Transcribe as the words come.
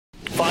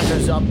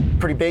Pfizer's up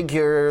pretty big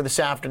here this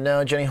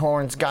afternoon. Jenny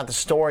Horn's got the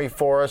story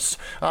for us.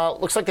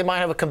 Looks like they might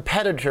have a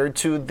competitor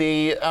to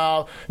the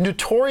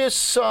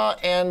notorious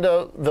and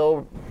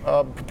though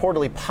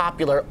purportedly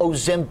popular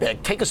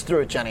Ozempic. Take us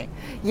through it, Jenny.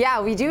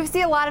 Yeah, we do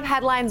see a lot of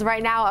headlines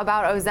right now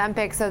about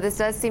Ozempic, so this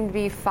does seem to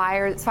be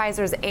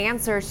Pfizer's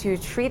answer to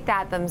treat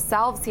that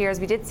themselves here,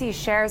 as we did see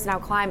shares now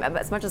climb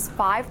as much as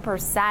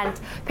 5%,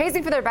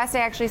 pacing for their best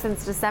day actually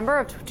since December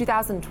of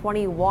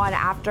 2021,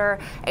 after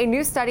a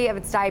new study of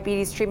its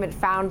diabetes treatment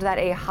found that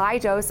a high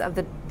dose of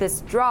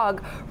this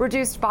drug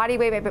reduced body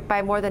weight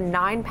by more than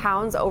 9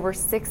 pounds over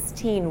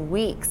 16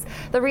 weeks.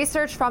 The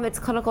research from its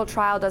clinical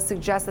trial does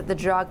suggest that the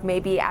drug may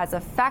be as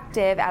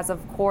effective as, of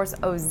course,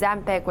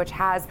 Ozempic, which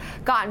has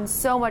gotten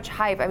so much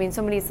hype. I mean,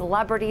 so many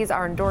celebrities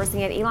are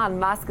endorsing it. Elon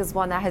Musk is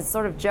one that has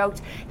sort of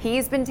joked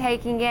he's been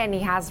taking it, and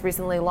he has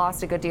recently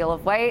lost a good deal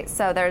of weight.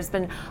 So there's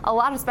been a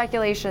lot of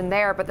speculation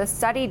there, but the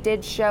study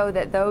did show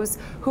that those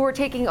who are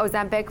taking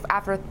Ozempic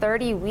after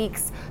 30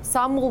 weeks,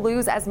 some will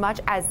lose as much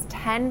as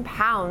 10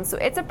 pounds. So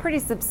it's a pretty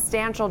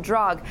substantial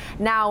drug.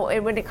 Now,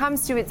 when it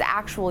comes to its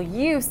actual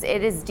use,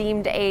 it is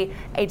deemed a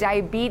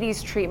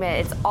diabetes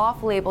treatment. Its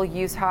off-label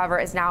use, however,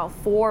 is now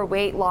for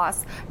weight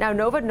loss. Now,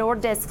 Novo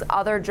Nordisk's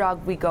other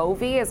drug,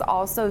 Wegovy, is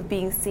also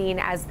being seen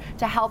as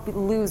to help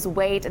lose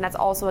weight, and that's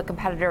also a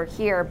competitor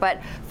here. But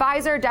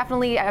Pfizer,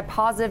 definitely a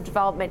positive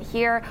development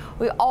here.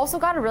 We also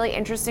got a really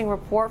interesting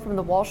report from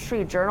the Wall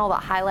Street Journal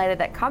that highlighted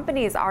that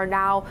companies are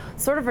now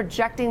sort of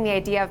rejecting the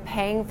idea of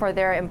paying for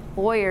their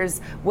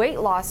employers' weight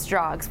loss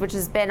drugs, which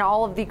has been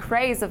all of the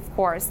craze, of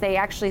course. They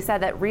actually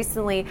said that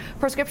recently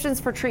prescriptions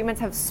for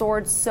treatments have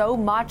soared so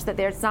much that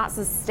it's not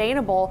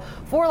sustainable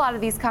for a lot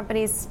of these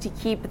companies to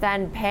keep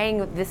then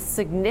paying this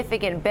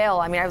significant bill.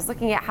 I mean, I was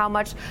looking at how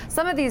much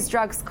some of these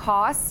drugs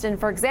cost, and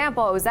for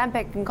example,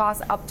 Ozempic can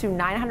cost up to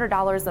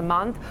 $900 a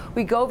month.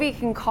 Wegovy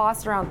can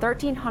cost around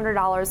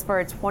 $1,300 for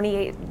a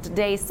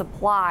 28-day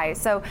supply.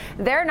 So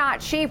they're not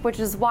cheap, which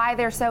is why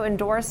they're so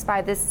endorsed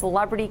by this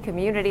celebrity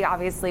community,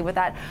 obviously with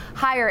that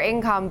higher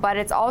income. But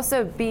it's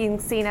also being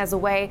seen as a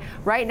way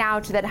right now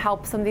to then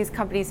help some of these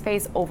companies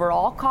face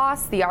overall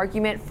costs. The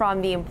argument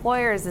from the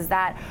employers is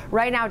that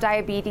right now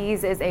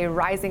diabetes is a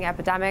rising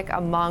epidemic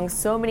among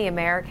so many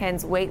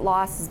Americans. Weight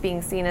loss is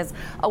being seen as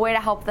a way to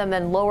help them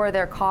and lower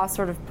their costs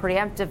sort of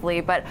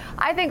preemptively. But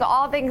I think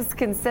all things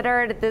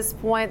considered at this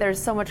point,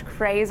 there's so much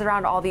craze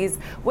around all these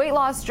weight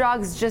loss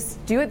drugs.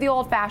 Just do it the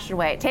old-fashioned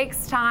way. It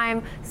takes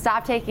time.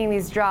 Stop taking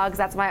these drugs.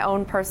 That's my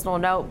own personal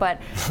note. But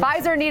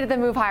Pfizer needed to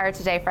move higher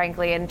today,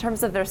 frankly. In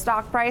terms of their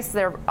stock price,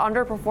 they're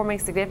underperforming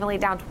significantly,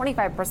 down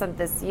 25%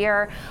 this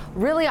year.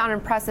 Really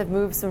unimpressive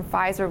moves from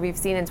Pfizer we've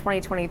seen in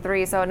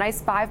 2023. So a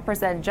nice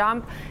 5%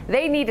 jump.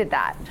 They needed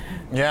that.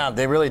 Yeah,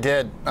 they really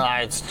did.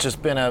 It's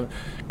just been a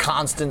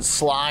constant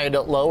slide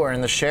lower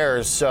in the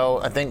shares. So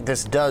I think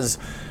this does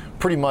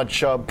pretty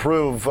much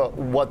prove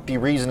what the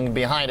reasoning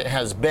behind it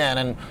has been.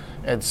 And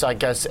it's, I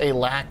guess, a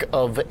lack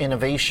of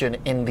innovation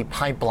in the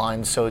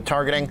pipeline. So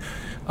targeting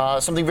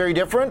something very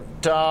different,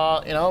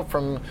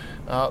 from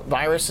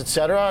virus,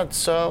 etc.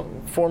 It's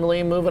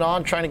formally moving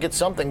on, trying to get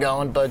something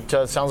going, but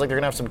sounds like they're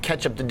going to have some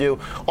catch up to do.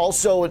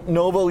 Also,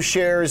 Novo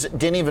shares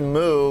didn't even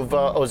move,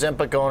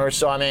 Ozempic owners.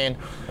 So, I mean,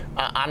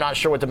 I'm not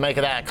sure what to make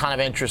of that.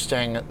 Kind of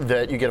interesting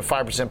that you get a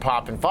 5%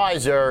 pop in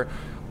Pfizer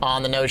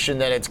on the notion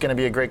that it's going to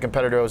be a great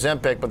competitor to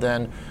Ozempic, but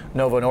then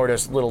Novo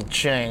Nordisk, little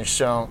change.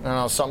 So, I don't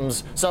know,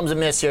 something's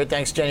amiss here.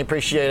 Thanks, Jenny.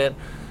 Appreciate it.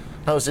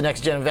 Host of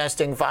Next Gen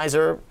Investing.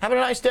 Pfizer, having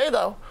a nice day,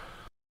 though.